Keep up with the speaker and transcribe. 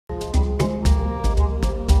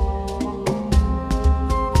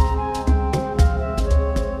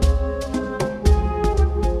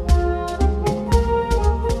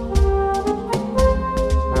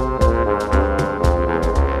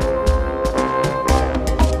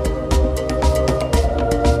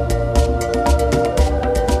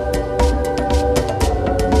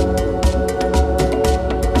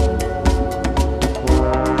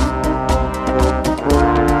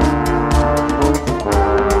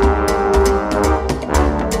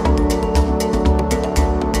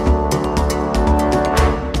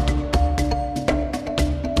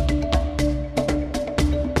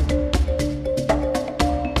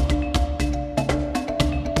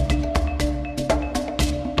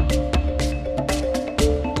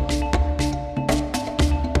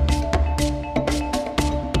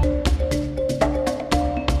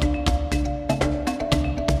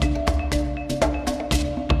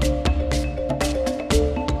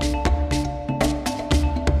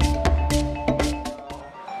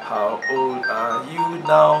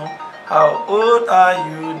now? How old are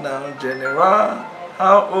you now, General?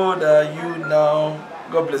 How old are you now?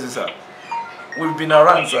 God bless you, sir. We've been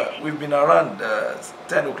around, sir. We've been around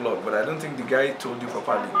 10 o'clock, but I don't think the guy told you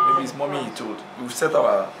properly. Maybe his mommy he told. We've set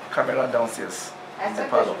our camera downstairs in the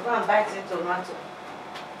parlor. Go and buy the tomato.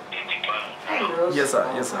 Hello. Yes, sir.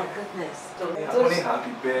 Yes, sir. Oh, my goodness. Only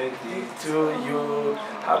happy birthday to you.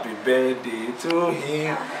 Happy birthday to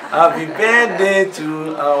him. Happy birthday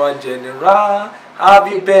to our general.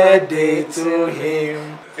 Happy birthday to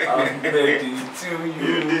him. Happy birthday to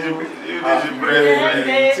you. Happy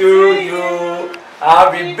birthday to you.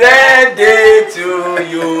 Happy birthday to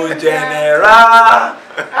you, General.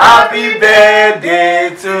 Happy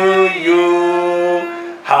birthday to you.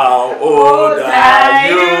 How old are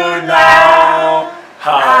you now?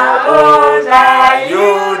 How old are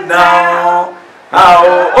you now? How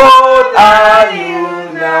old are you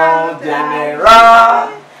now, General?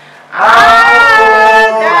 How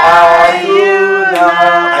old are you now?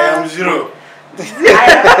 I am 0.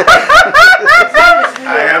 I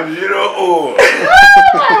am 0 old.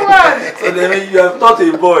 So then you have taught a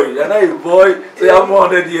boy. You are not a boy, so you have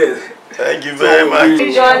 100 years. Thank you very much.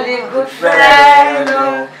 Jolly good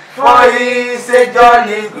fellow, for he is a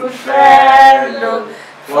jolly good fellow.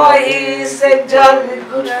 for he is a jolly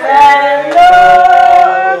good fellow.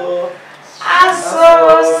 And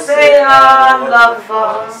so say all of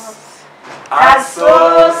us. And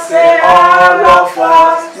so say all of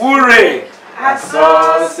us. Hooray! And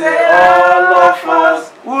so say all of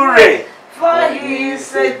us. Hooray! For he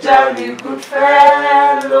is a jolly good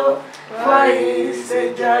fellow. For he is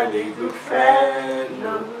a jolly good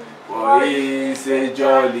fellow. For he is a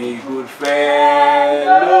jolly good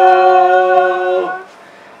fellow.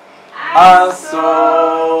 And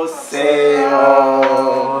so say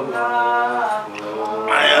all of us.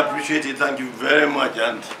 I appreciate it. Thank you very much.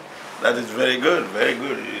 And that is very good. Very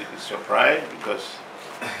good. It's surprised because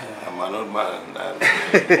I'm an old man. And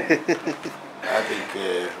I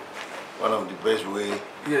think one of the best ways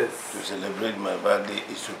to celebrate my birthday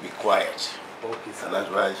is to be quiet. Okay, sir. And that's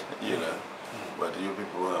why, you know, but you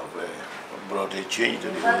people have brought a change to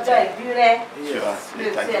the whole Yes. thing. Sure.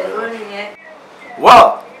 Thank you very much.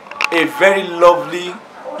 Well, a very lovely,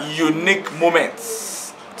 unique moment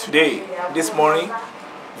today, this morning.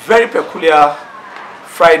 Very peculiar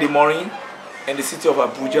Friday morning in the city of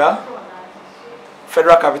Abuja,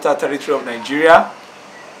 Federal Capital Territory of Nigeria,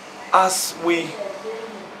 as we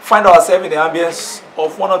find ourselves in the ambience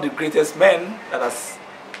of one of the greatest men that has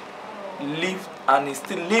lived and is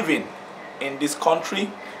still living in this country,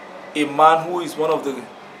 a man who is one of the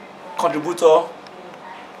contributors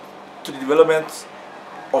to the development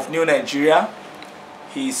of New Nigeria.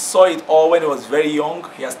 He saw it all when he was very young.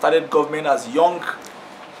 He has started government as young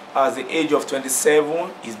as the age of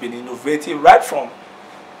 27. He's been innovative right from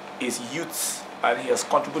his youth, and he has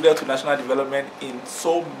contributed to national development in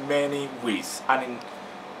so many ways and in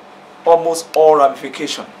almost all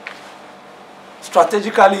ramifications.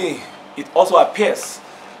 Strategically, it also appears,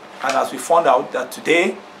 and as we found out, that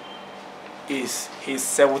today is his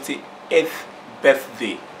 78th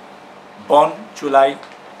birthday, born July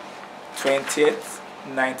 20th,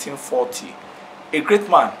 1940. A great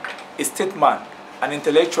man, a statesman, an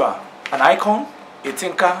intellectual, an icon, a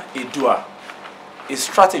thinker, a doer, a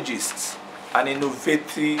strategist, an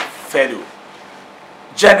innovative fellow.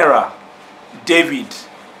 General David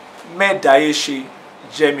Medayese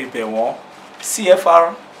Jemibewon,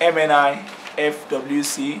 CFR, MNI,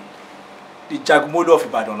 FWC, the Jagmodo of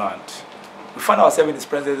Ibadan land. We find ourselves in his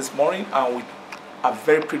presence this morning, and we are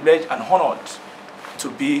very privileged and honored to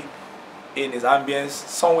be in his ambience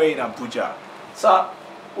somewhere in Abuja. Sir,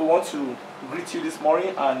 we want to greet you this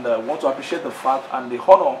morning and want to appreciate the fact and the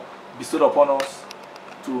honor bestowed upon us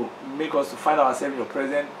to make us to find ourselves in your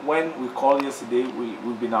presence. When we called yesterday,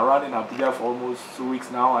 we've been around in Abuja for almost 2 weeks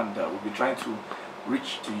now, and we've been trying to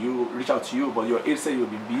reach out to you, but your aide said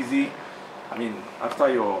you've been busy. I mean, after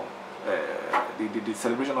your the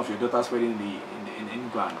celebration of your daughter's wedding in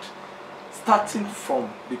England. Starting from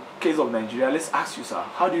the case of Nigeria, let's ask you, sir,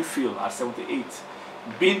 how do you feel at 78,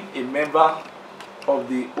 being a member of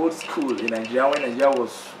the old school in Nigeria when Nigeria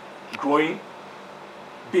was growing,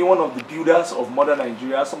 being one of the builders of modern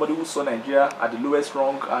Nigeria, somebody who saw Nigeria at the lowest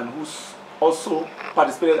rung and who's also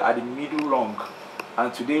participated at the middle rung,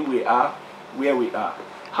 and today we are where we are.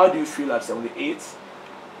 How do you feel at 78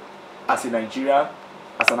 as a Nigerian,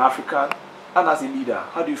 as an African, and as a leader?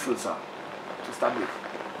 How do you feel, sir, to start with?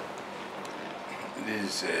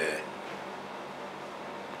 This is a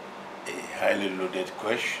highly loaded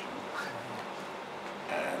question,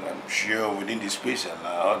 and I'm sure within the space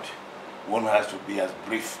allowed, one has to be as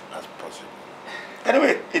brief as possible.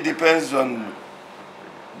 Anyway, it depends on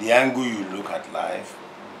the angle you look at life.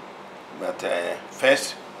 But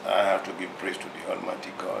first, I have to give praise to the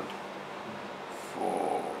Almighty God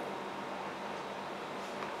for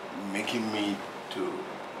making me to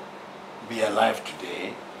be alive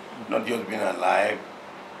today. Not just being alive,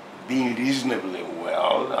 being reasonably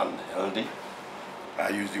well and healthy. I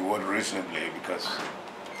use the word reasonably because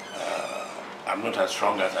I'm not as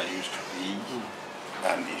strong as I used to be,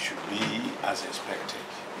 and it should be as expected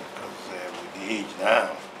because with the age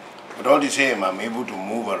now. But all the same, I'm able to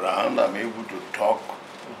move around, I'm able to talk,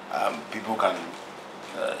 people can,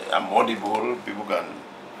 I'm audible, people can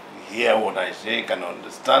hear what I say, can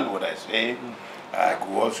understand what I say. I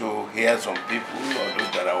could also hear some people,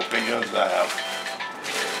 although there are occasions that I have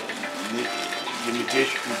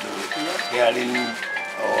limitation to hearing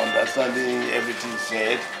or understanding everything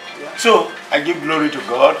said. So I give glory to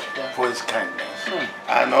God for His kindness.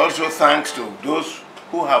 And also thanks to those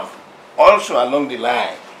who have also along the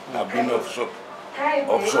line have been of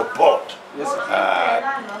support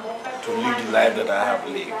to live the life that I have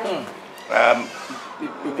lived.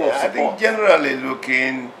 I think generally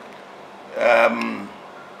looking,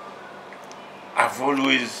 I've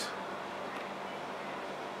always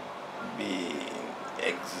been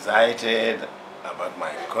excited about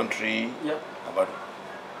my country, about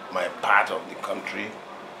my part of the country.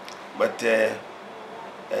 But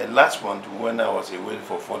last month, when I was away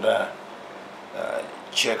for further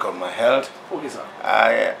check on my health,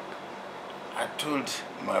 I told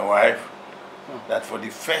my wife that for the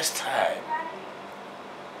first time,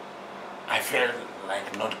 I felt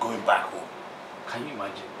like not going back home. Can you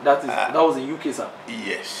imagine? That was in UK, sir?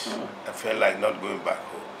 Yes. I felt like not going back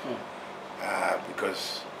home.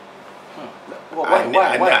 Because why?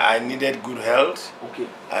 I needed good health. Okay.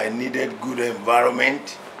 I needed good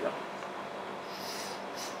environment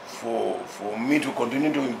for me to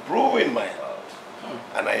continue to improve in my health.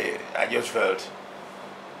 And I just felt,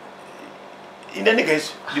 in any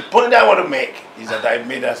case, the point I want to make is that I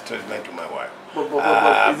made that statement to my wife.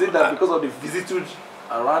 But is it that because of the vicissitude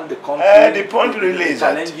around the country, the point really is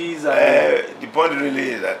challenges that, the point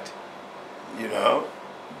really is that, you know,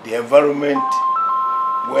 the environment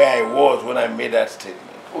where I was when I made that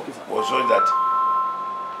statement was so that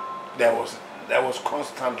there was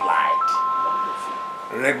constant light,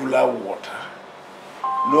 regular water,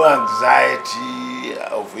 no anxiety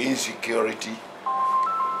of insecurity.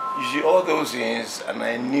 You see, all those things, and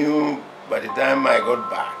I knew by the time I got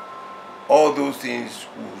back, all those things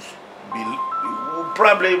would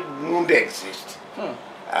probably won't exist.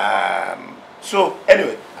 So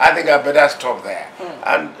anyway, I think I better stop there.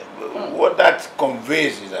 And what that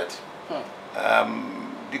conveys is that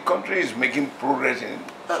the country is making progress in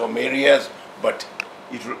some areas, but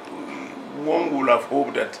one would have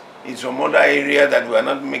hoped that in some other areas that we are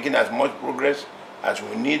not making as much progress as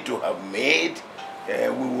we need to have made,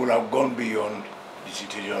 we would have gone beyond the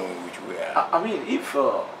situation in which we are. I mean, if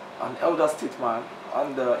an elder statesman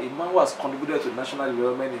and a man who has contributed to national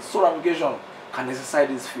development in so ramification can exercise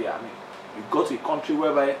this fear, I mean, you go to a country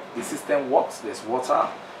whereby the system works, there's water,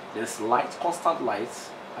 there's light, constant light,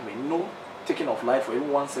 I mean, no taking of light for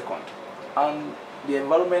even 1 second. And the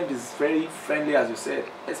environment is very friendly, as you said,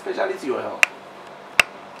 especially to your health.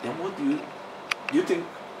 Then what do you think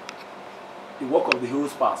the work of the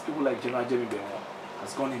heroes past, people like General Jemibewon,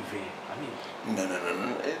 has gone in vain? I mean, No.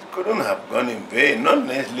 It couldn't have gone in vain. Not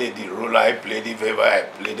necessarily the role I played, if ever I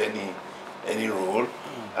played any role.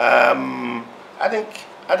 I think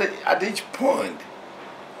at each point,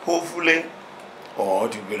 hopefully, or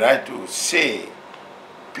to be right to say,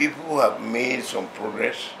 people have made some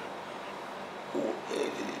progress,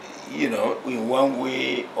 you know, in one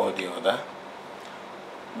way or the other.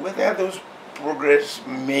 Whether those progress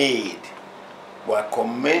made were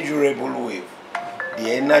commensurable with the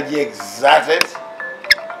energy exerted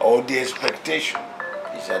or the expectation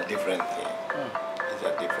is a different thing. It's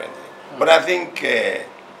a different thing. But I think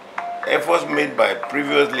efforts made by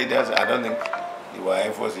previous leaders, I don't think they were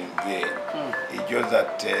efforts in vain. It's just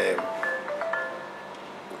that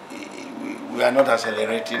we are not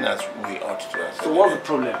accelerating as we ought to accelerate. So what's the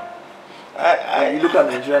problem? You look at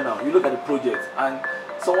Nigeria now, you look at the project, and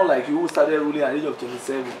someone like you who started ruling at the age of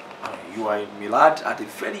 27, you are in MILAD at a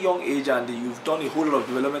very young age, and you've done a whole lot of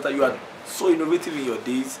development, and you are so innovative in your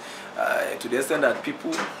days, to the extent that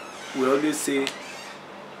people will always say,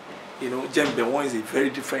 you know, Jemibewon is a very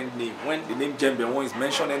different name. When the name Jemibewon is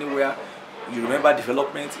mentioned anywhere, you remember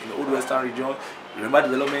development in the Old Western region, you remember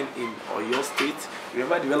development in Oyo State, you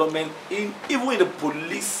remember development even in the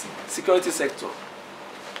police security sector.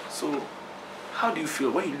 So how do you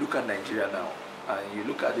feel when you look at Nigeria now, and you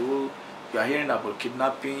look at the whole You are hearing about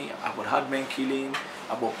kidnapping, about hardmen killing,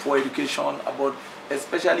 about poor education, about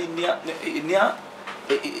especially near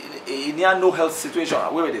no health situation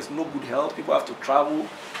where there's no good health. People have to travel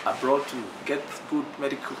abroad to get good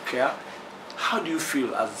medical care. How do you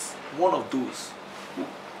feel as one of those who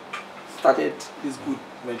started these good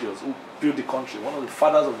measures, who built the country, one of the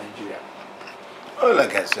fathers of Nigeria? Well,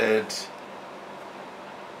 like I said,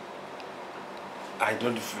 I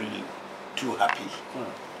don't feel too happy.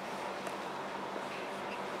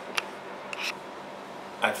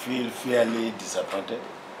 I feel fairly disappointed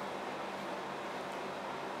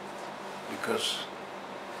because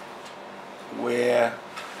where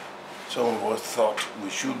some of us thought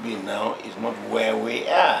we should be now is not where we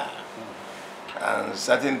are. And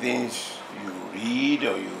certain things you read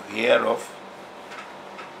or you hear of,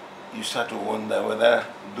 you start to wonder whether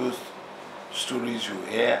those stories you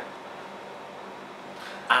hear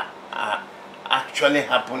are actually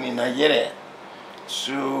happening in Nigeria.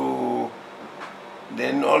 So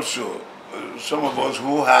then also, some of us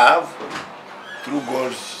who have, through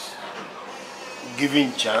God's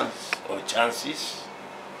giving chance or chances,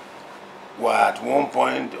 were at one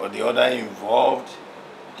point or the other involved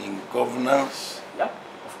in governance. Yeah,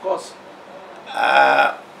 of course.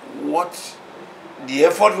 What the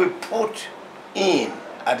effort we put in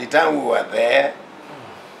at the time we were there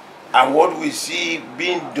and what we see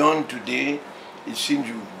being done today, it seems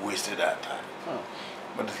we've wasted our time.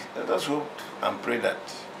 But let us hope and pray that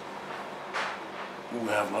we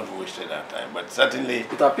have not wasted our time. But certainly,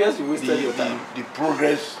 it appears you wasted your time. The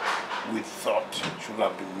progress we thought should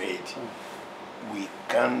have been made, we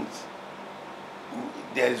can't.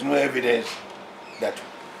 There is no evidence that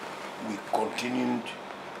we continued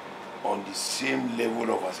on the same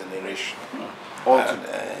level of acceleration.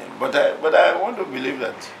 But I want to believe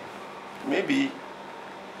that maybe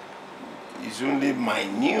it's only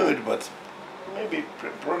minute, but maybe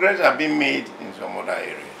progress has been made in some other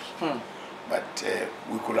areas. But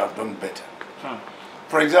we could have done better.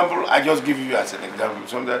 For example, I just give you as an example,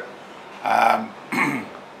 something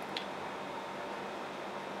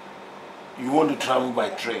you want to travel by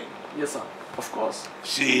train. Yes, sir. Of course.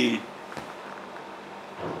 See,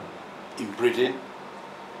 in Britain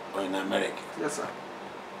or in America. Yes, sir.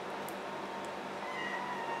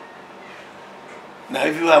 Now,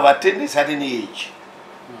 if you have attained a certain age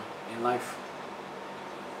in life,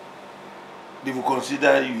 they will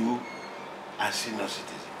consider you as senior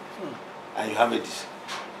citizen, and you have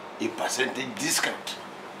a percentage discount.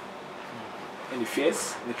 In the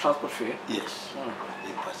fares, in the transport fare? Yes,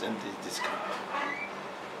 a percentage discount.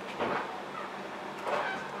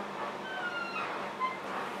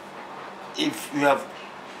 If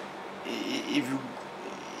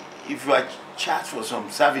you are charged for some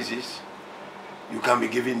services, you can be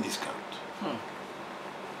given discount.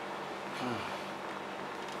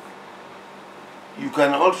 You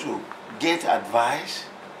can also get advice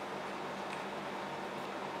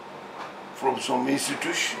from some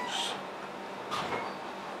institutions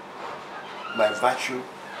by virtue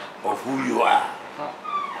of who you are.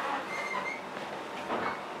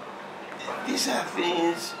 These are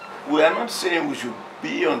things, we are not saying we should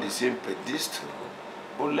be on the same pedestal,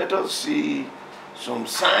 but let us see some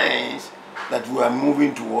signs that we are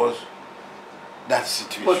moving towards that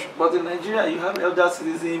situation. But in Nigeria, you have elder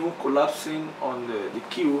citizens even collapsing on the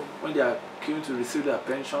queue when they are queuing to receive their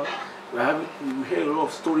pension. We hear a lot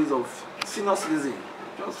of stories of senior citizens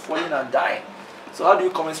just falling and dying. So how do you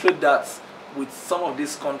commensurate that with some of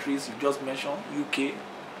these countries you just mentioned, UK,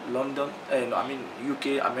 London,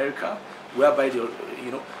 UK, America, whereby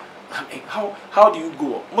how do you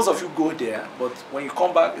go? Most of you go there, but when you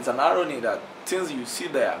come back, it's an irony that things you see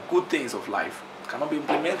there, good things of life, cannot be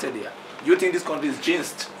implemented there. Do you think this country is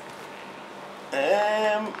jinxed?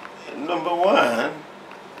 Number one,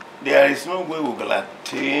 there is no way we will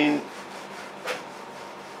attain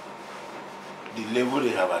the level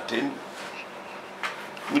they have attained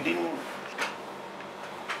within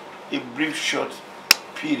a brief short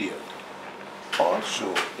period.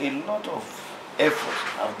 Also, a lot of efforts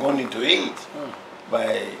have gone into it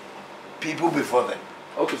by people before them.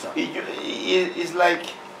 Okay, sir. It's like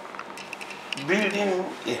building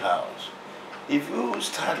a house. If you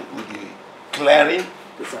start with the clearing,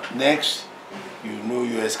 yes, next,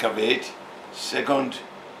 you excavate. Second,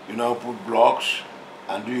 you now put blocks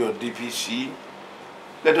and do your DPC.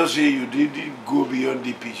 Let us say you didn't go beyond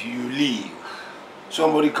DPC, you leave.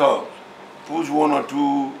 Somebody comes, puts one or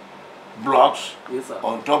two blocks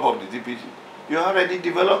on top of the DPC. You're already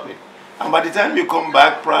developing. And by the time you come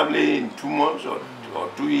back, probably in 2 months or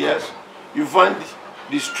 2 years, you find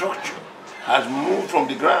the structure has moved from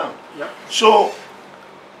the ground. Yep. So,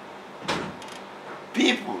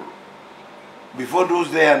 people before those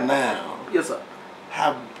there and now, yes, sir,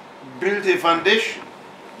 have built a foundation,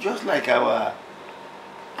 just like our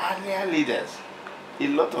earlier leaders. A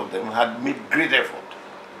lot of them had made great effort,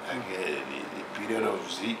 like the period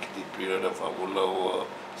of Zik, the period of Awolowo,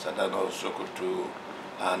 Sadano Sokoto,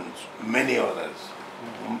 and many others.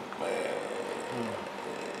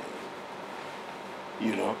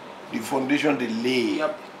 You know, the foundation they lay.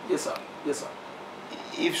 yep, yes, sir, yes, sir.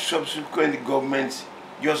 If subsequent governments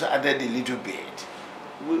just added a little bit,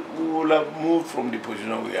 we will have moved from the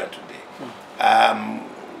position we are today.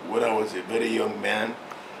 When I was a very young man,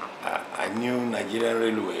 I knew Nigerian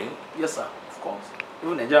Railway. Yes, sir, of course.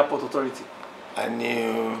 Even Nigerian Port Authority. I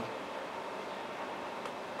knew,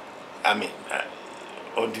 I mean,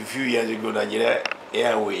 until a few years ago, Nigeria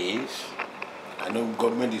Airways. I know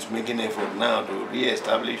government is making effort now to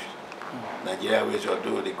re-establish Nigeria Airways,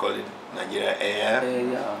 although they call it Nigeria Air.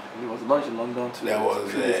 Yeah, it was launched in London too. There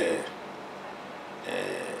was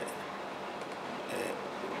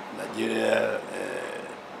Nigeria,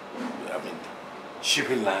 I mean,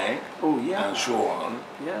 shipping line, oh, yeah, and so on.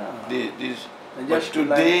 Yeah. But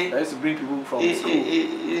today, that used to bring people from school.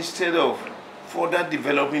 Instead of further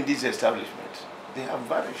developing these establishments, they have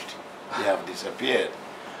vanished. They have disappeared.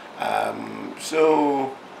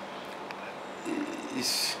 So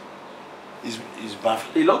it's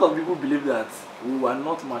baffling. A lot of people believe that we were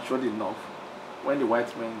not matured enough when the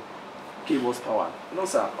white men gave us power. No,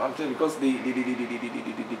 sir, I'm telling you, because the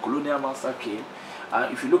colonial master came.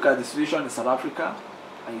 And if you look at the situation in South Africa,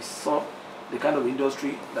 and you saw the kind of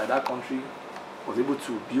industry that that country was able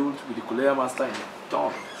to build with the colonial master in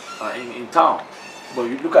town, but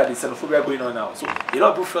you look at the xenophobia going on now. So a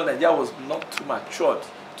lot of people felt Nigeria was not too matured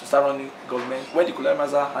to start running government when the colonial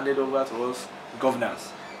master handed over to us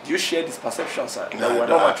governance. Do you share this perception, sir? No, I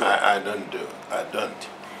don't.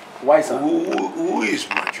 Why, sir? Who is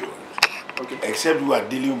mature? Okay. Except we are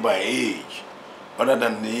dealing by age, other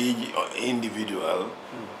than the age individual.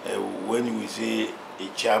 When we say a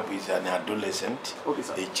child is an adolescent, okay,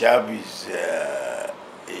 sir, a child is a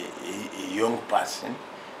young person,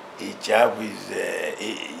 a child is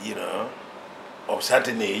you know, of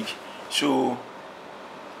certain age. So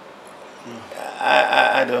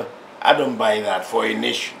I don't buy that for a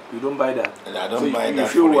nation. You don't buy that? And I don't buy that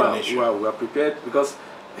for a nation. We are prepared, because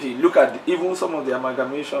if you look at even some of the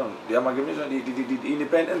amalgamation, the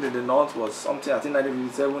independence in the North was something, I think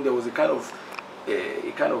 1957, there was a kind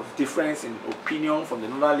of difference in opinion from the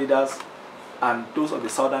northern leaders and those of the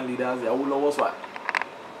southern leaders. The Awolowos were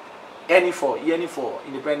yearning for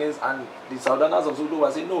independence, and the southerners of Zulu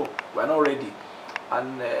were saying, no, we are not ready.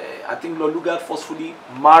 And I think Lord Lugard forcefully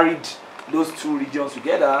married those two regions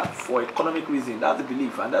together for economic reasons. That's the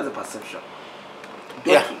belief and that's the perception.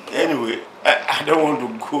 Anyway, I don't want to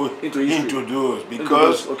go into those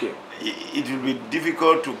because it will be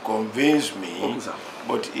difficult to convince me. Okay, sir.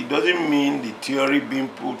 But it doesn't mean the theory being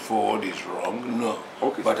put forward is wrong. No.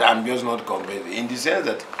 Okay, but I'm just not convinced, in the sense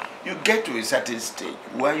that you get to a certain stage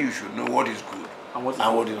where you should know what is good and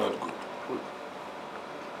what is not good.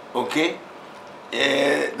 Okay?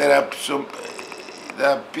 There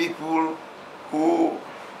are people who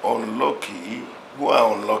are unlucky.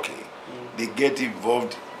 They get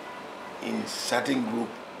involved in certain group,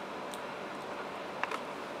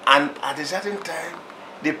 and at a certain time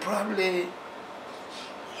they probably,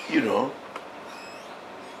 you know,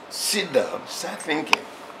 sit down, start thinking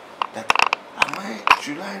that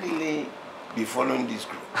should I really be following this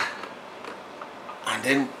group? And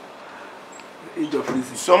then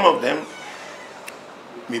some of them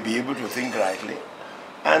may be able to think rightly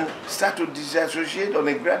and start to disassociate on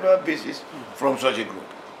a gradual basis from such a group,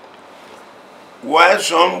 while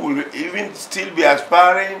some will even still be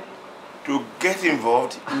aspiring to get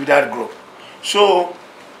involved with that group. So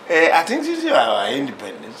I think this is our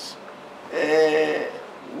independence.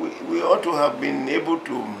 We ought to have been able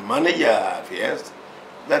to manage our affairs,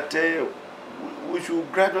 that we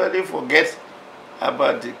should gradually forget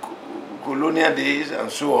about the colonial days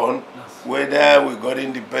and so on, whether we got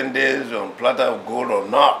independence on platter of gold or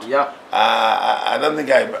not. Yeah. I don't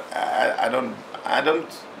think I don't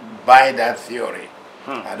buy that theory.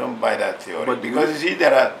 I don't buy that theory, but because you see,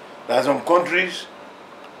 there are some countries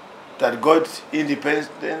that got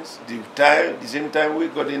independence the same time we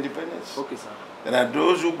got independence. Okay, sir. There are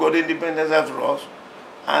those who got independence after us,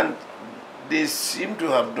 and they seem to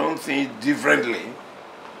have done things differently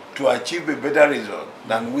to achieve a better result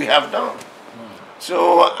than we have done.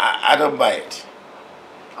 So I don't buy it.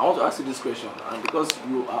 I want to ask you this question, and because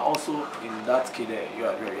you are also in that cadre,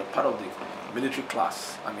 you're part of the military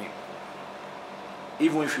class. I mean,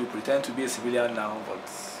 even if you pretend to be a civilian now, but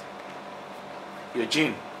your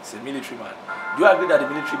gene is a military man. Do you agree that the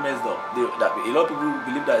military messed up? That a lot of people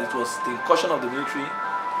believe that it was the incursion of the military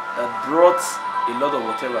that brought a lot of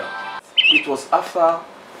whatever. It was after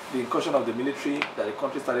the incursion of the military that the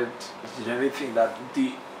country started generating that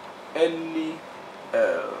the early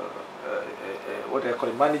what I call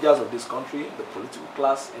it, managers of this country, the political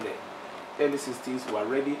class in the early 60s were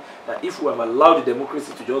ready that if we have allowed the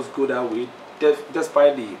democracy to just go that way,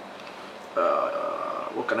 despite the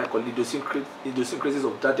what can I call it, idiosyncrasies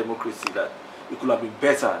of that democracy, that it could have been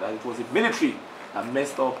better, that it was the military that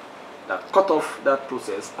messed up, that cut off that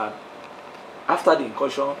process, and after the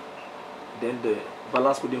incursion, then the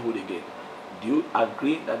balance couldn't hold again. Do you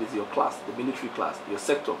agree that it's your class, the military class, your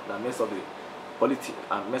sector, that messed up the politics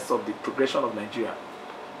and messed up the progression of Nigeria?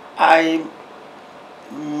 I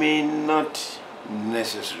may not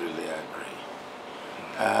necessarily agree.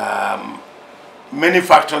 Many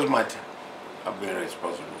factors might have been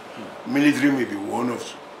responsible. Military may be one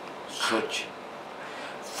of such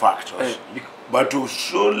factors. But to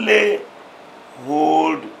solely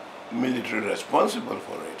hold military responsible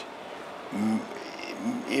for it,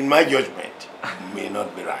 in my judgment, may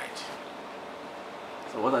not be right.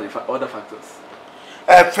 So what are the other factors?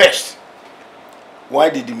 First, why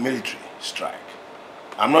did the military strike?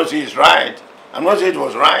 I'm not saying it's right. I'm not saying it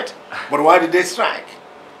was right, but why did they strike?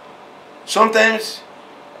 Sometimes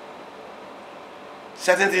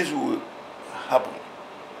certain things will happen,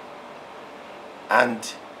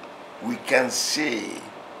 and we can say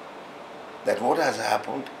that what has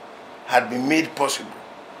happened had been made possible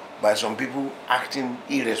by some people acting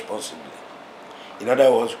irresponsibly. In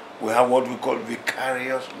other words, we have what we call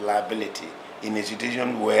vicarious liability in a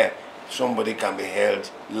situation where somebody can be held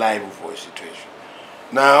liable for a situation.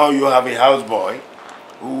 Now you have a houseboy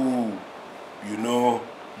who, you know,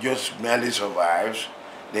 just merely survives,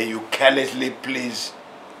 then you carelessly place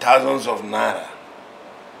thousands of naira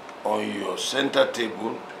on your center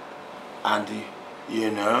table, and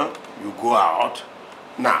you know, you go out.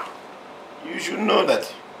 Now, you should know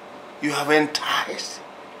that you have enticed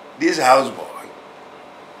this houseboy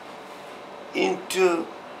into,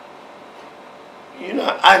 you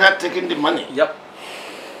know, either taking the money. Yep.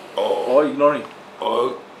 Or ignoring.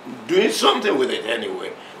 Or doing something with it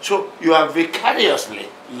anyway. So you are vicariously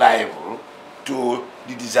liable to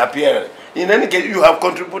the disappearance. In any case, you have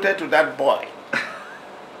contributed to that boy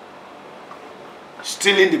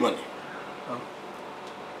stealing the money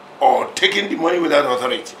or taking the money without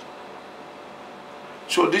authority.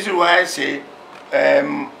 So this is why I say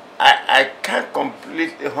I can't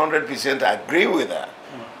completely 100% agree with that.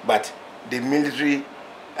 But the military,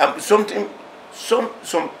 some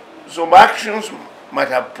actions might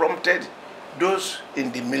have prompted those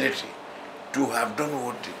in the military to have done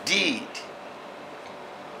what they did.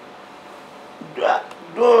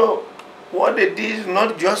 Though what they did is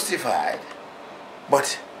not justified,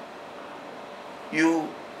 but you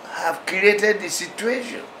have created the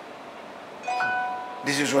situation.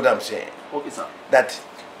 This is what I'm saying. Okay, sir. That,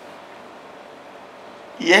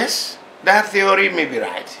 yes, that theory may be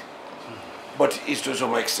right, but it's to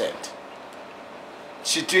some extent.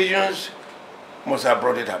 Situations must have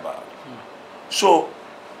brought it about. So,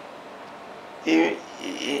 in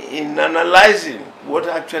analyzing what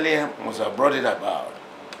actually must have brought it about,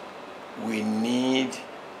 we need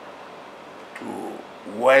to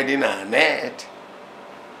widen our net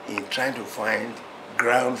in trying to find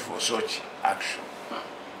ground for such action.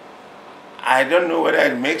 I don't know whether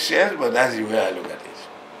it makes sense, but that's the way I look at it.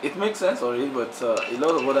 It makes sense already, but a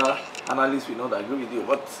lot of other analysts will not agree with you.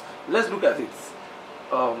 But let's look at it.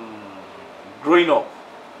 Growing up,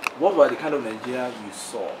 what were the kind of Nigeria you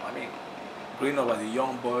saw? I mean, growing up as a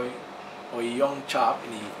young boy or a young chap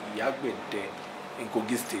in Yagbede in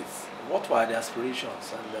Kogi State, what were the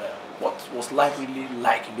aspirations and what was life really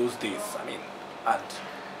like in those days? I mean, and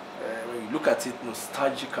when you look at it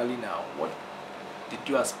nostalgically now, what did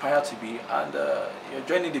you aspire to be? And your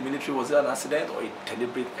joining the military, was it an accident or a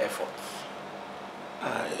deliberate effort?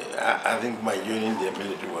 I think my joining the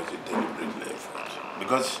military was a deliberate effort,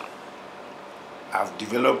 because I've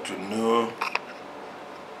developed to know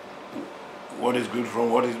what is good from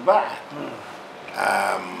what is bad.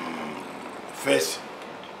 First,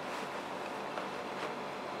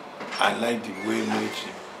 I like the way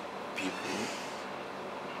military people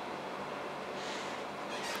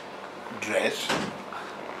dress,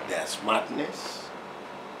 their smartness,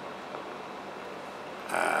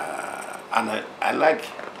 and I like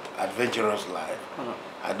adventurous life.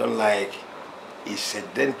 I don't like a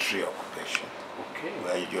sedentary occupation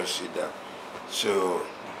where you just sit down. So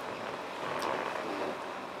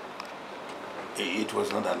it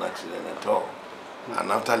was not an accident at all.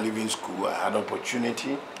 And after leaving school, I had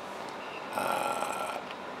opportunity. I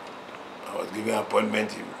was given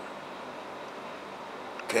appointment in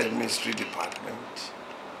chemistry department.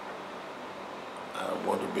 I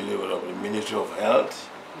want to believe of the Ministry of Health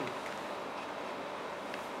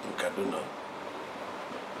in Kaduna.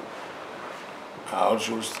 I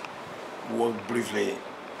also worked briefly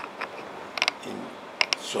in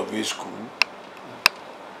survey school.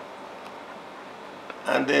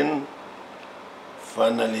 And then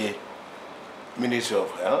finally, Ministry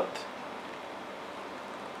of Health,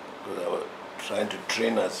 because I was trying to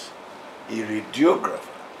train as a radiographer.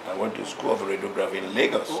 I went to school of radiography in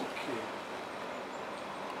Lagos. Okay.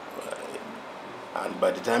 And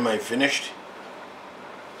by the time I finished,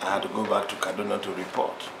 I had to go back to Kaduna to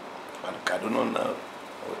report. And Kaduna now,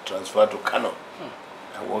 I was transferred to Kano.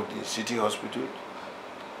 I worked in City Hospital,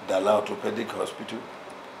 Dala Orthopedic Hospital,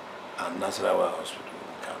 and Nasarawa Hospital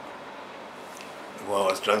in Kano. Before I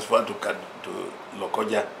was transferred to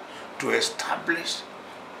Lokoja to establish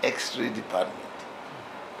X-ray department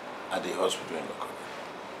at the hospital in Lokoja.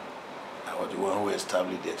 I was the one who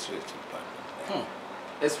established the X-ray department.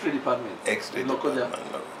 X-ray department? X-ray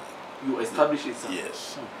department. You established it, sir?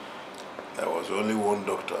 Yes. There was only one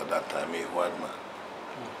doctor at that time, a white man.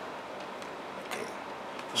 Okay.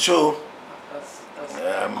 So,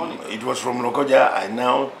 it was from Lokoja. I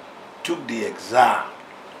now took the exam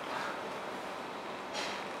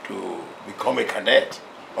to become a cadet.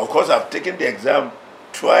 Of course, I've taken the exam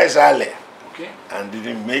twice earlier, and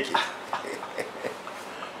didn't make it.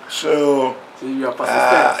 So you are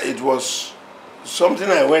persistent. it was something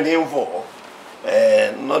I went in for,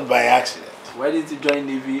 not by accident. Why did you join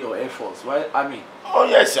Navy or Air Force? Why Army? Oh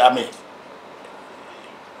yes, Army.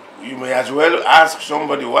 You may as well ask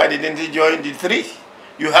somebody, why didn't he join the 3?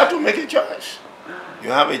 You have to make a choice. You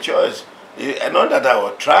have a choice. Not that I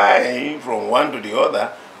was trying from one to the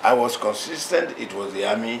other. I was consistent. It was the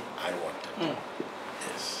Army I wanted.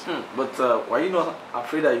 Yes. But were you not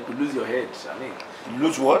afraid that you could lose your head? I mean,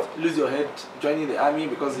 lose what? Lose your head joining the Army,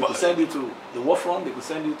 because they could send you to the war front. They could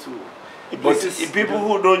send you to. But people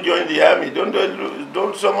who don't join the Army,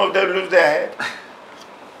 don't some of them lose their head?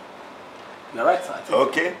 You're right, sir.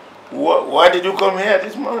 Okay. Why did you come here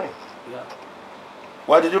this morning? Yeah.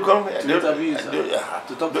 Why did you come here? To interview, sir.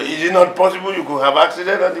 To talk to you. Is it not possible you could have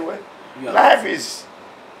accident on the way? Yeah. Life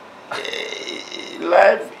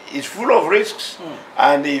is full of risks,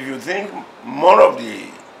 and if you think more of the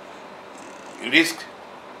risk,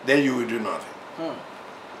 then you will do nothing.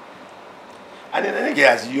 And in any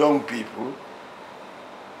case, young people,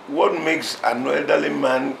 what makes an elderly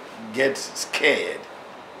man get scared?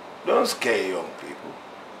 Don't scare young people.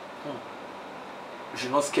 You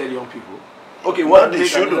should not scare young people. Okay, what they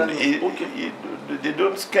shouldn't. They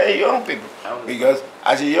don't scare young people, because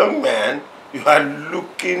as a young man, you are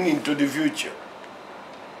looking into the future.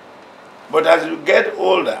 But as you get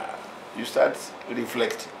older, you start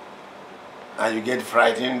reflecting, and you get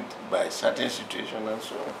frightened by certain situations and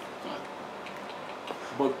so on.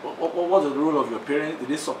 But what was the role of your parents? Did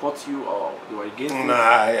they support you, or they were against you? No,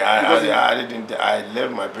 I didn't. I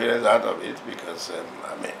left my parents out of it because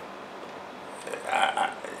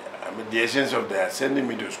the essence of their sending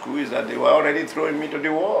me to school is that they were already throwing me to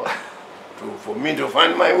the wall for me to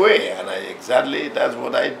find my way, and that's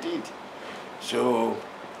what I did. So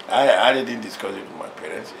I didn't discuss it with my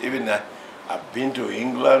parents. Even I've been to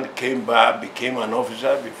England, came back, became an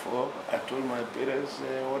officer before I told my parents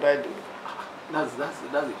what I do. That's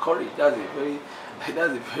a courage. That's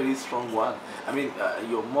a very strong one. I mean,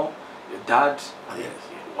 your mom, your dad. I mean,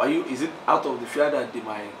 were you? Is it out of the fear that they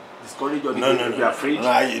might discourage, or no, you afraid?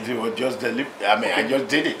 No, it was just I just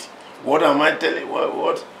did it. What am I telling? What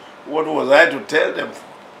was I to tell them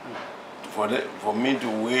for me to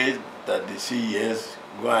wait that they say yes,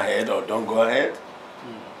 go ahead, or don't go ahead?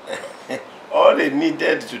 All they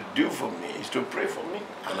needed to do for me is to pray for me,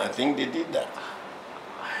 and I think they did that.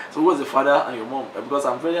 So who was the father and your mom? Because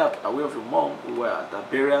I'm very aware of your mom. We were at a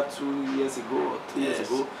burial 2 years ago or 3 years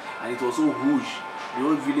ago, and it was so huge. The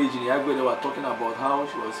old village in Yagwe, they were talking about how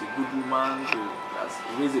she was a good woman, she has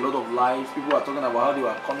raised a lot of lives. People were talking about how they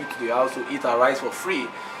were coming to the house to eat her rice for free,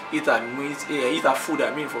 eat her meat, eat her food,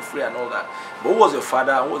 for free and all that. But who was your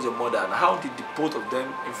father and who was your mother, and how did the both of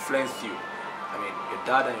them influence you? I mean, your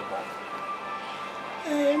dad and your mom.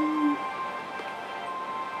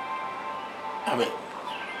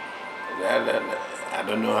 I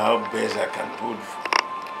don't know how best I can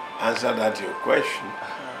answer that your question.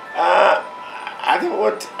 I think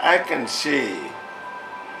what I can say,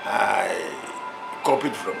 I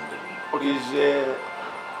copied from them, is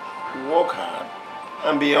work hard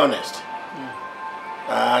and be honest.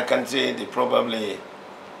 I can say they probably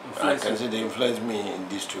Influence influenced me in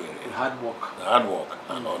these two areas. Hard work. Hard work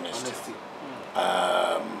and honesty.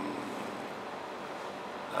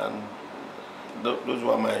 And those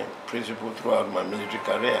were my principles throughout my military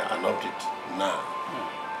career and up to now.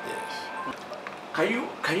 Yes.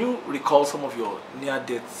 Can you recall some of your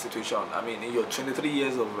near-death situation? I mean, in your 23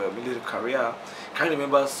 years of military career, can you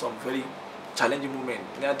remember some very challenging moment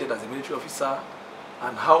near death as a military officer,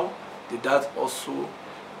 and how did that also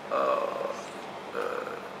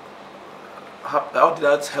how did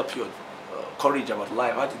that help your courage about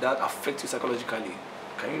life? How did that affect you psychologically?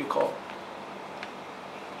 Can you recall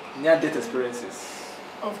near-death experiences?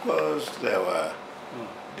 Of course, there were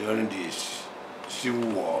during this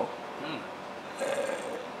Civil War.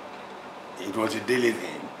 It was a daily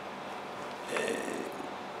thing.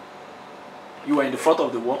 You were in the front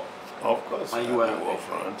of the war? Of course, and you were in the war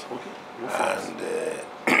front. Okay.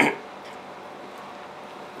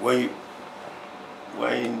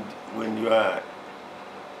 And when you are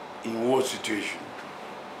in war situation,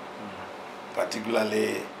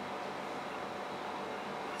 particularly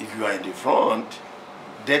if you are in the front,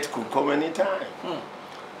 death could come anytime.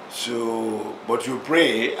 So, but you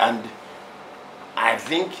pray, and I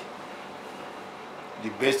think the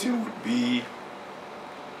best thing would be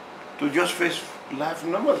to just face life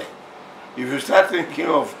normally. If you start thinking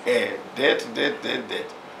of death,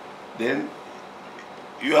 then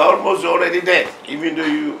you are almost already dead, even though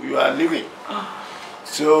you are living.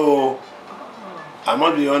 So, I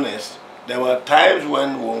must be honest, there were times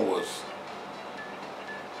when one was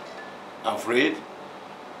afraid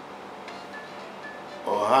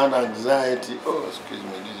or had anxiety. Oh, excuse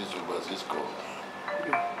me, this is overseas call.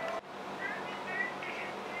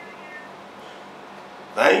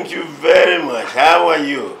 Thank you very much. How are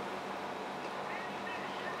you?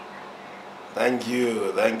 Thank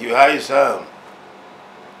you. Hi, Sam.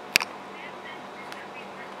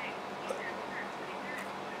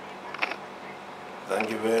 Thank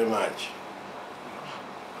you very much.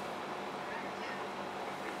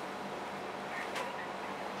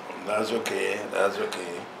 That's okay.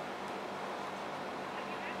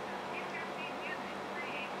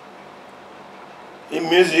 In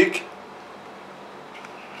music?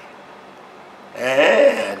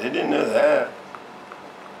 I didn't know that.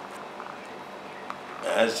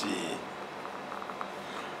 I see.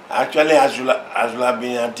 Actually, I should have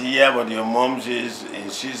been at here, but your mom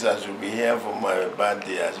insists I should be here for my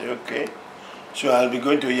birthday. I said, okay. So I'll be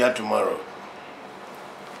going to here tomorrow.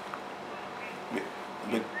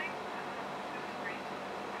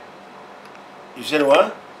 You said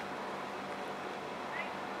what?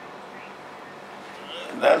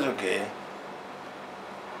 That's okay.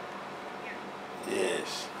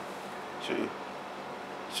 Yes.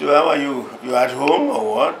 So how are you? You at home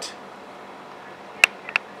or what?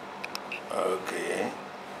 Okay.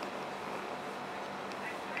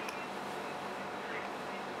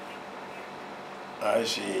 I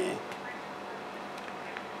see.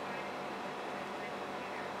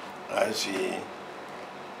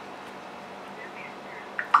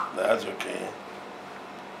 That's okay.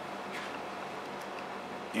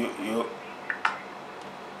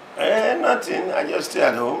 Nothing. I just stay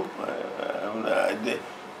at home.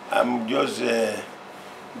 I'm just the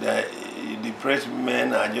depressed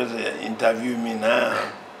men are just interviewing me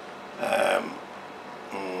now.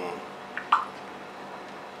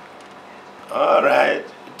 All right.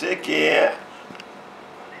 Take care.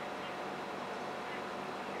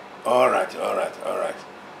 All right.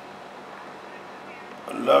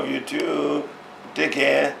 Love you too. Take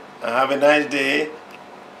care and have a nice day.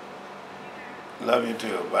 Love you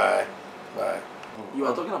too. Bye. You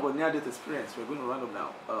are talking about near-death experience. We're going to round up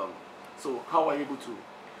now. So how are you able to?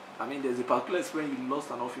 I mean, there's a particular experience you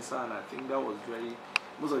lost an officer, and I think that was very.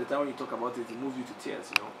 Most of the time when you talk about it, it moves you to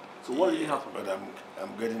tears. So what really happened? But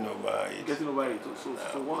I'm getting over it. Getting over it. So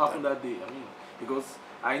what happened that day? I mean, because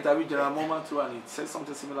I interviewed General Moment too, and he said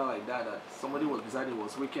something similar like that. That somebody was beside him,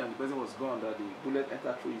 was waking, and the person was gone. That the bullet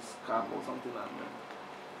entered through his cap or something like that.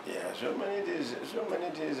 Yeah, so many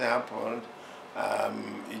things happened.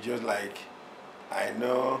 It's just like I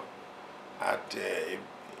know at a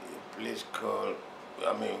place called,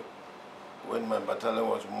 I mean, when my battalion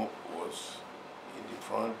was in the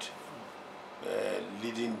front,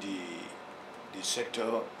 leading the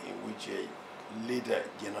sector in which leader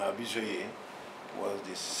General David was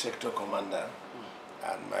the sector commander,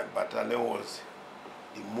 and my battalion was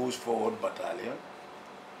the most forward battalion.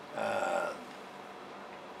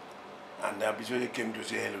 And David came to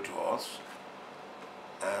say hello to us,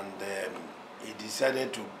 and he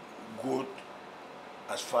decided to go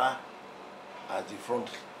as far as the front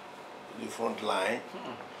the front line,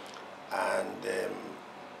 and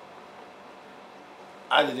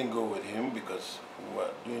I didn't go with him because we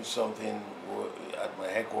were doing something at my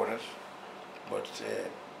headquarters, but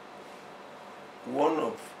one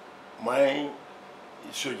of my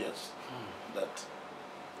soldiers that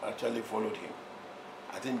actually followed him,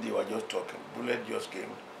 I think they were just talking. Bullet just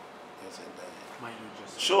came.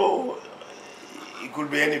 So it could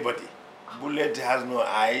be anybody. Bullet has no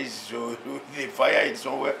eyes, so they fire it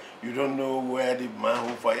somewhere. You don't know where the man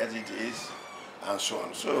who fires it is, and so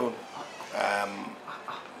on. So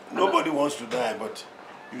nobody wants to die, but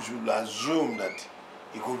you should assume that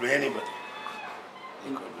it could be anybody.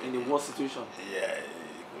 In the war situation? Yeah,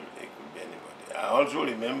 it could be anybody. I also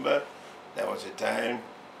remember there was a time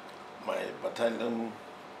my battalion,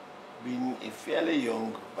 being a fairly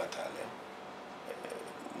young battalion,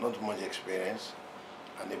 not much experience,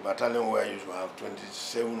 and a battalion where you should have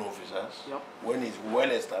 27 officers. Yep. When it's well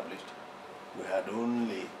established, we had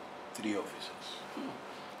only 3 officers.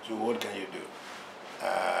 So what can you do?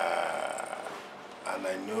 And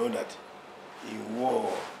I know that in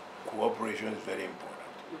war, cooperation is very important.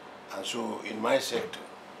 And so in my sector,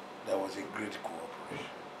 there was a great cooperation.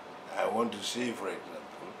 I want to say, for example,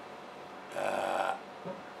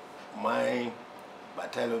 my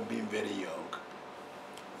battalion being very young,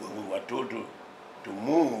 when we were told to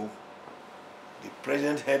move, the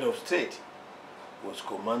present head of state was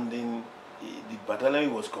commanding, the battalion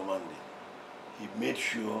he was commanding. He made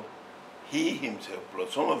sure he himself,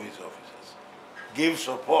 plus some of his officers, gave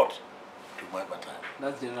support to my battalion.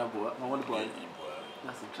 That's General David.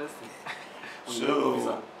 That's interesting.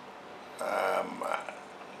 So,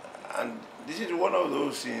 and this is one of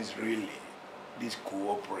those things really, this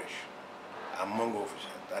cooperation among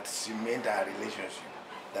officers that cement our relationship,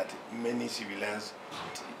 that many civilians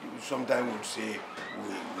sometimes would say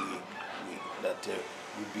we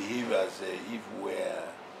behave as if we're,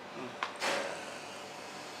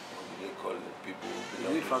 what do they call the people who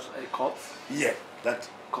belong to courts? Yeah, that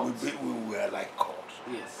we were like courts.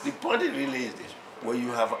 Yes. The point really is this: when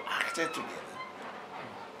you have acted together,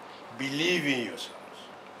 believe in yourselves,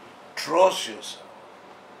 trust yourself,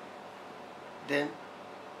 then,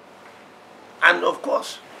 and of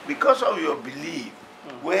course, because of your belief,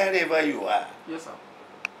 wherever you are, yes, sir,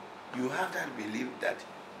 you have that belief that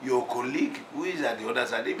your colleague who is at the other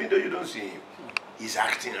side, even though you don't see him, is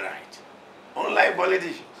acting right. Unlike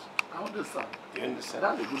politicians. I understand. You understand?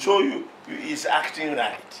 That's a good So you is acting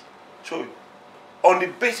right. So on the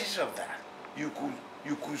basis of that, you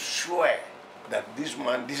could swear that this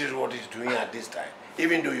man, this is what he's doing at this time,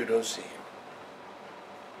 even though you don't see him.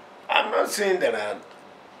 I'm not saying there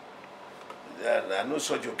are no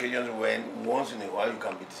such occasions when once in a while you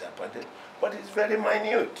can be disappointed, but it's very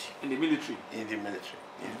minute. In the military? In the military.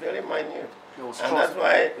 It's very minute. And trust. that's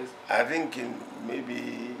why I think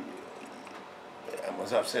maybe I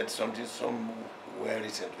must have said something somewhere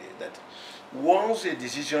recently that once a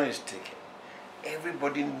decision is taken,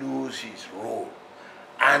 everybody knows his role,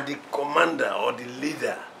 and the commander or the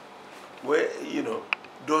leader,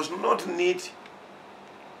 does not need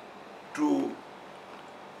to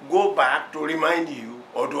go back to remind you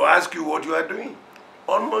or to ask you what you are doing.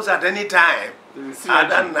 Almost at any time,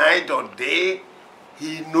 either night or day,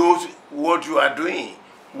 he knows what you are doing.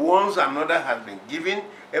 Once another has been given,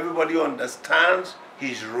 everybody understands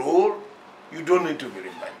his role. You don't need to be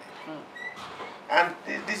reminded. And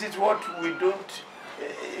this is what we don't,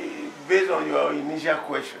 based on your initial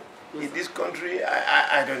question. Yes, in this country,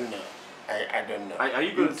 I don't know. I don't know. Are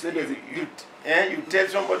you going to say there's you tell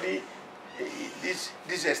somebody this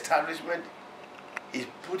establishment is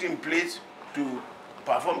put in place to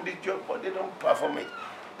perform this job, but they don't perform it.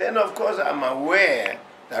 Then, of course, I'm aware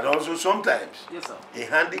that also sometimes a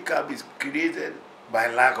handicap is created by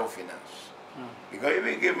lack of finance. Because if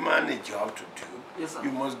you give a man a job to do,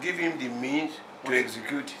 you must give him the means to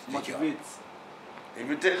execute the job. If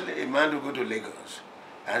you tell a man to go to Lagos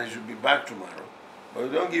and he should be back tomorrow, but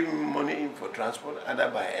you don't give him money for transport, either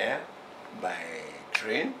by air, by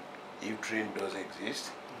train, if train does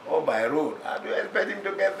exist, or by road, how do you expect him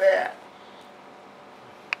to get there?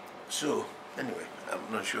 So, anyway, I'm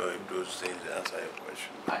not sure if those things answer your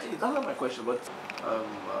question. It answers my question, but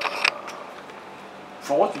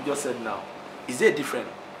from what you just said now, is there a difference?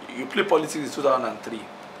 You played politics in 2003,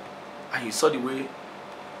 and you saw the way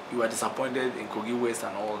you were disappointed in Kogi West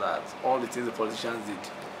and all that, all the things the politicians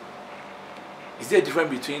did. Is there a difference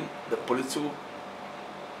between the political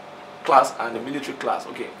class and the military class?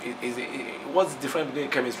 Okay, what's the difference between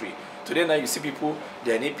chemistry? Today now you see people,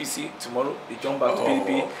 they're in APC, tomorrow they jump back to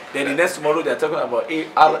PDP, then the next tomorrow they're talking about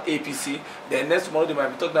RAPC, then next tomorrow they might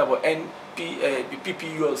be talking about NPP.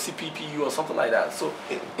 PPU or CPPU or something like that. So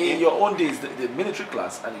in your own days, the military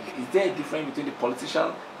class, and is there a difference between the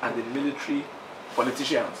politician and the military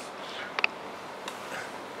politicians?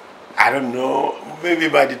 I don't know. Maybe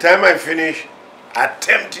by the time I finish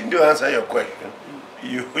attempting to answer your question,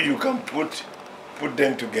 you can put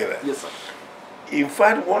them together. Yes, sir. In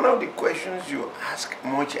fact, one of the questions you asked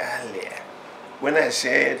much earlier, when I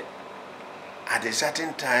said at a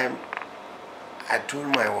certain time, I told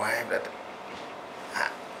my wife that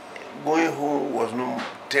going home was not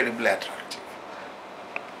terribly attractive.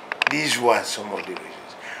 These were some of the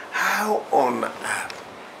reasons. How on earth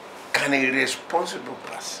can a responsible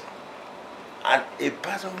person and a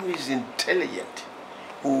person who is intelligent,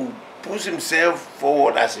 who puts himself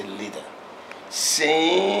forward as a leader,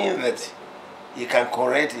 saying that he can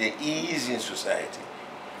correct the ills in society,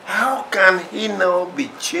 how can he now be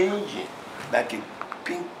changing like a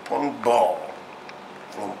ping-pong ball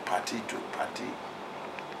from party to party?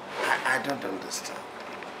 I don't understand.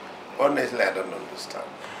 Honestly, I don't understand.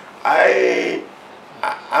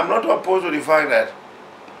 I'm not opposed to the fact that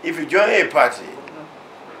if you join a party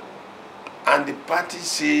and the party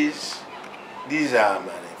says these are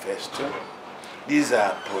manifesto, these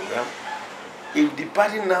are program, if the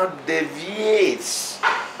party now deviates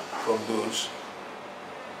from those,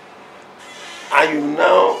 and you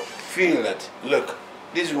now feel that, look,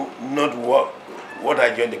 this is not what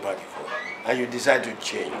I joined the party for, and you decide to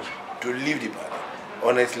change, to leave the party,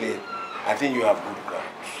 honestly, I think you have good grounds.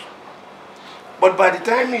 But by the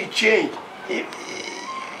time you change,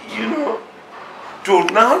 you know, to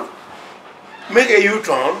now make a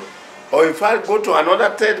U-turn, or in fact go to another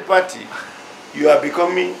third party, you are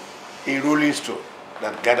becoming a rolling stone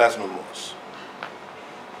that gathers no moss.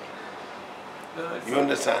 You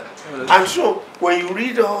understand? And so, when you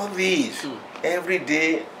read all these every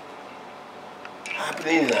day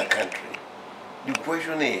happening in our country, the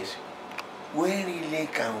question is, where really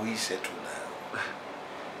can we settle down?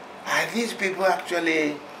 Are these people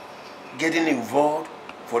actually getting involved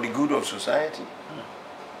for the good of society?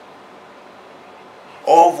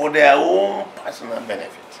 Or for their own personal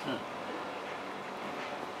benefit?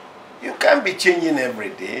 You can't be changing every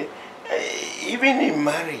day. Even in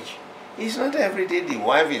marriage, it's not every day the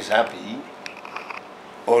wife is happy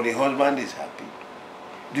or the husband is happy.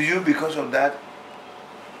 Do you, because of that,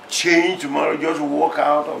 change tomorrow, just walk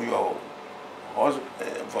out of your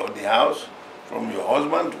for the house from your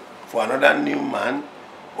husband for another new man,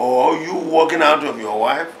 or you walking out of your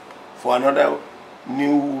wife for another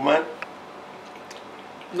new woman?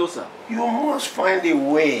 No, sir. You must find a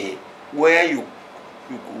way where you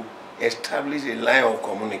could establish a line of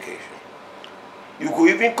communication. You could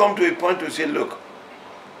even come to a point to say, look,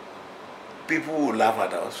 people will laugh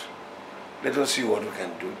at us. Let us see what we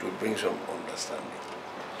can do to bring some understanding.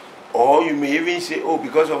 Or you may even say, oh,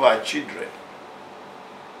 because of our children,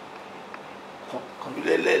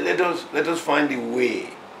 let us find a way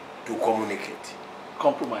to communicate.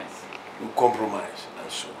 Compromise. To compromise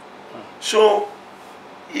and so on. So,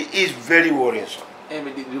 it is very worrisome.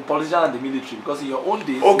 The politician and the military, because in your own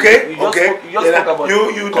days, you just talk about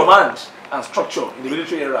command and structure in the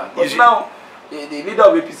military era. But now, the leader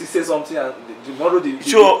of APC says something, and tomorrow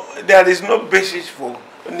so there is no basis for,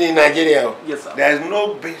 in Nigeria, yes, sir, there is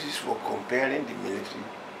no basis for comparing the military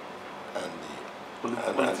and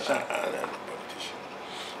the politician.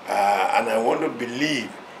 And I want to believe,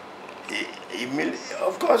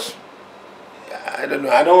 of course, I don't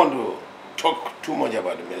know, I don't want to talk too much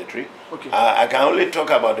about the military. Okay. I can only talk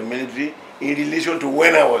about the military in relation to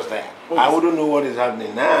when I was there. Okay. I wouldn't know what is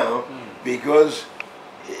happening now because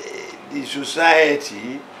the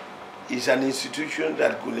society is an institution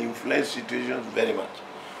that could influence situations very much.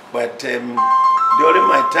 But during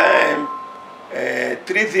my time,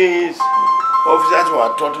 3 things officers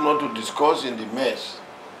were taught not to discuss in the mess.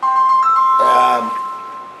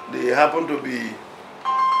 They happen to be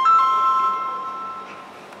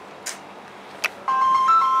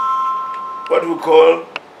what we call,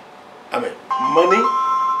 money,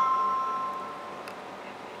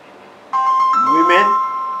 women,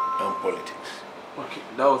 and politics. Okay,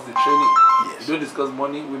 that was the training. Yes. You don't discuss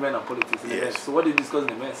money, women, and politics in the mess. So what do you discuss in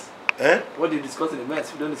the mess? What do you discuss in the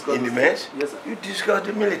mess? You don't discuss in the mess? Yes, sir. You discuss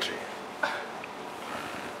the military.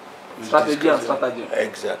 Strategy and strategy.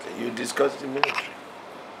 Exactly. You discuss the military.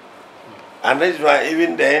 And that's why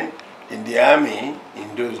even then, in the army,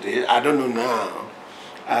 in those days, I don't know now,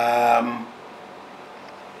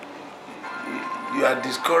 you are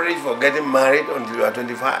discouraged for getting married until you are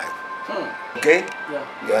 25. Okay? Yeah.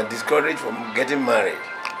 You are discouraged from getting married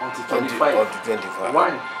until 25. Until 25.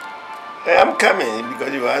 Why? I'm coming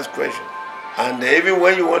because you asked questions. And even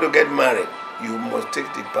when you want to get married, you must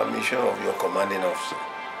take the permission of your commanding officer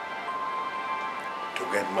to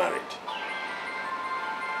get married.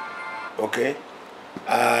 Okay?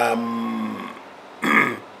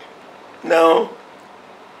 Now,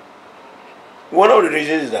 one of the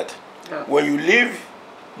reasons is that when you leave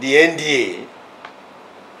the NDA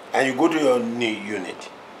and you go to your unit,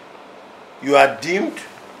 you are deemed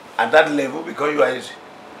at that level, because you are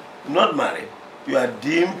not married, you are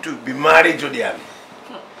deemed to be married to the army.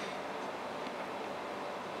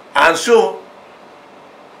 And so,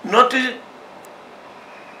 nothing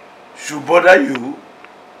should bother you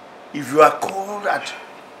if you are called at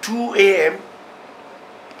 2 a.m.,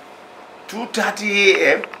 2:30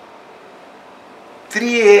 a.m.,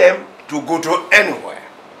 3 a.m. to go to anywhere.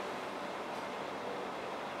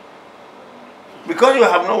 Because you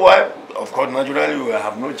have no wife, of course, naturally you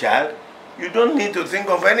have no child, you don't need to think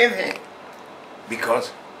of anything.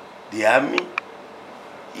 Because the army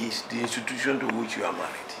is the institution to which you are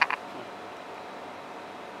married.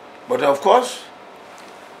 But of course,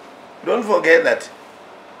 don't forget that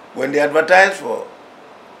when they advertise for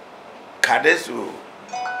cadets for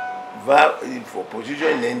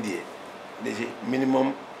position in NDA, they say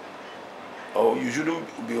minimum, or you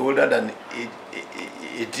shouldn't be older than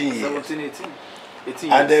 18 years.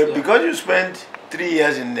 18 and years, because you spent 3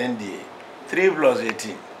 years in NDA, 3 plus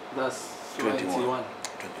 18, that's 21.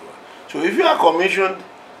 So if you are commissioned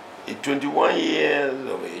at 21 years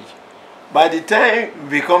of age, by the time you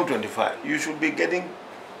become 25, you should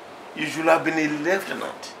have been a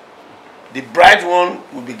lieutenant. The bright one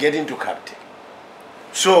will be getting to captain.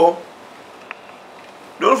 So,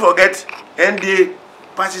 don't forget, NDA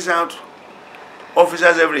passes out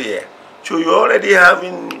officers every year. So you're already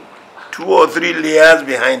having 2 or 3 layers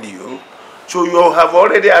behind you. So you have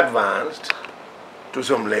already advanced to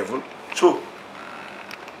some level. So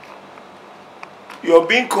you're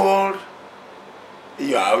being called,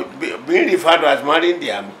 you are being referred to as marrying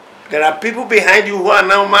the army. There are people behind you who are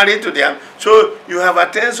now married to the army. So you have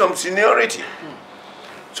attained some seniority.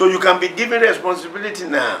 So you can be given responsibility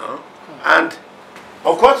now. And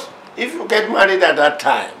of course, if you get married at that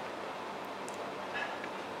time,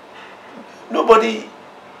 nobody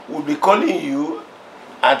will be calling you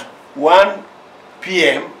at 1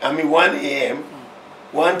 p.m., 1 a.m.,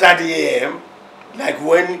 1:30 a.m., like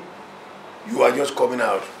when you are just coming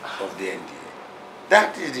out of the NDA.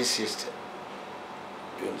 That is the system.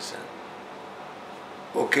 You understand?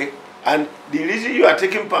 Okay? And the reason you are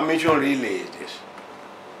taking permission really is this.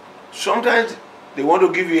 Sometimes they want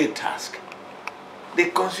to give you a task. They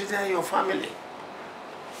consider your family.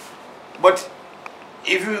 But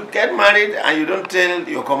if you get married and you don't tell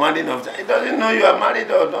your commanding officer, he doesn't know you are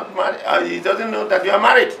married or not married, or he doesn't know that you are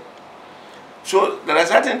married. So there are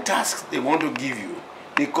certain tasks they want to give you.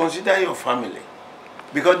 They consider your family.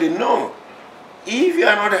 Because they know if you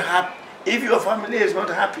are not happy, if your family is not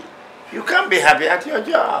happy, you can't be happy at your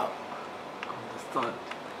job. Understand.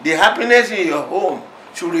 The happiness in your home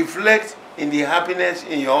should reflect in the happiness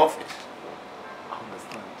in your office.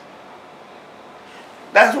 Understand.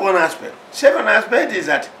 That's one aspect. Second aspect is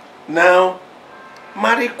that now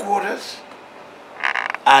married quarters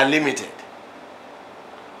are limited.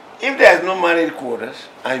 If there is no married quarters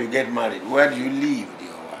and you get married, where do you live with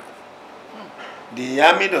your wife? The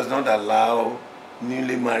army does not allow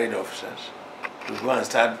newly married officers to go and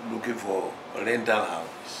start looking for rental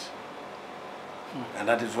houses. And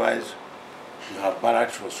that is why you have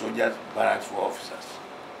barracks for soldiers, barracks for officers.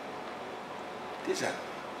 This is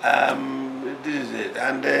it.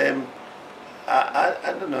 And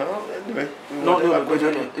I don't know. Anyway,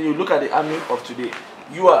 you look at the army of today.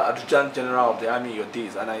 You are Adjutant General of the army in your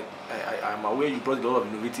days, and I'm aware you brought a lot of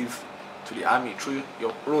innovative to the army through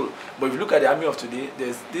your role. But if you look at the army of today,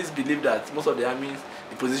 there's this belief that most of the armies,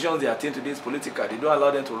 the positions they attain today is political. They don't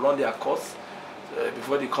allow them to run their course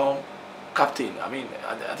before they become captain. I mean,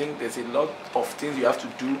 I think there's a lot of things you have to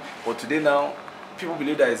do. But today now, people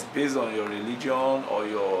believe that it's based on your religion or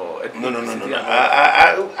your ethnicity. No.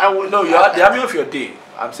 I would. No, you are the army of your day.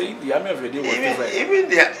 I'm saying the army of your day was different.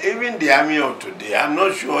 Even the army of today, I'm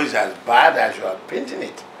not sure it's as bad as you are painting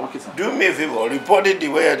it. Okay, sir. Do me a favor, report it the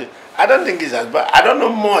way I don't think it's as bad. I don't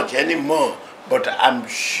know much anymore, but I'm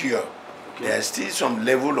sure there's still some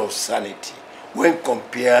level of sanity when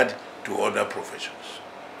compared to other professions.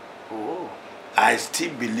 Oh. I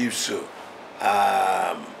still believe so.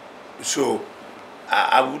 So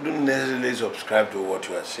I wouldn't necessarily subscribe to what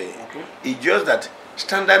you are saying. Okay. It's just that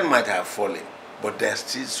standard might have fallen, but there's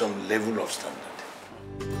still some level of standard.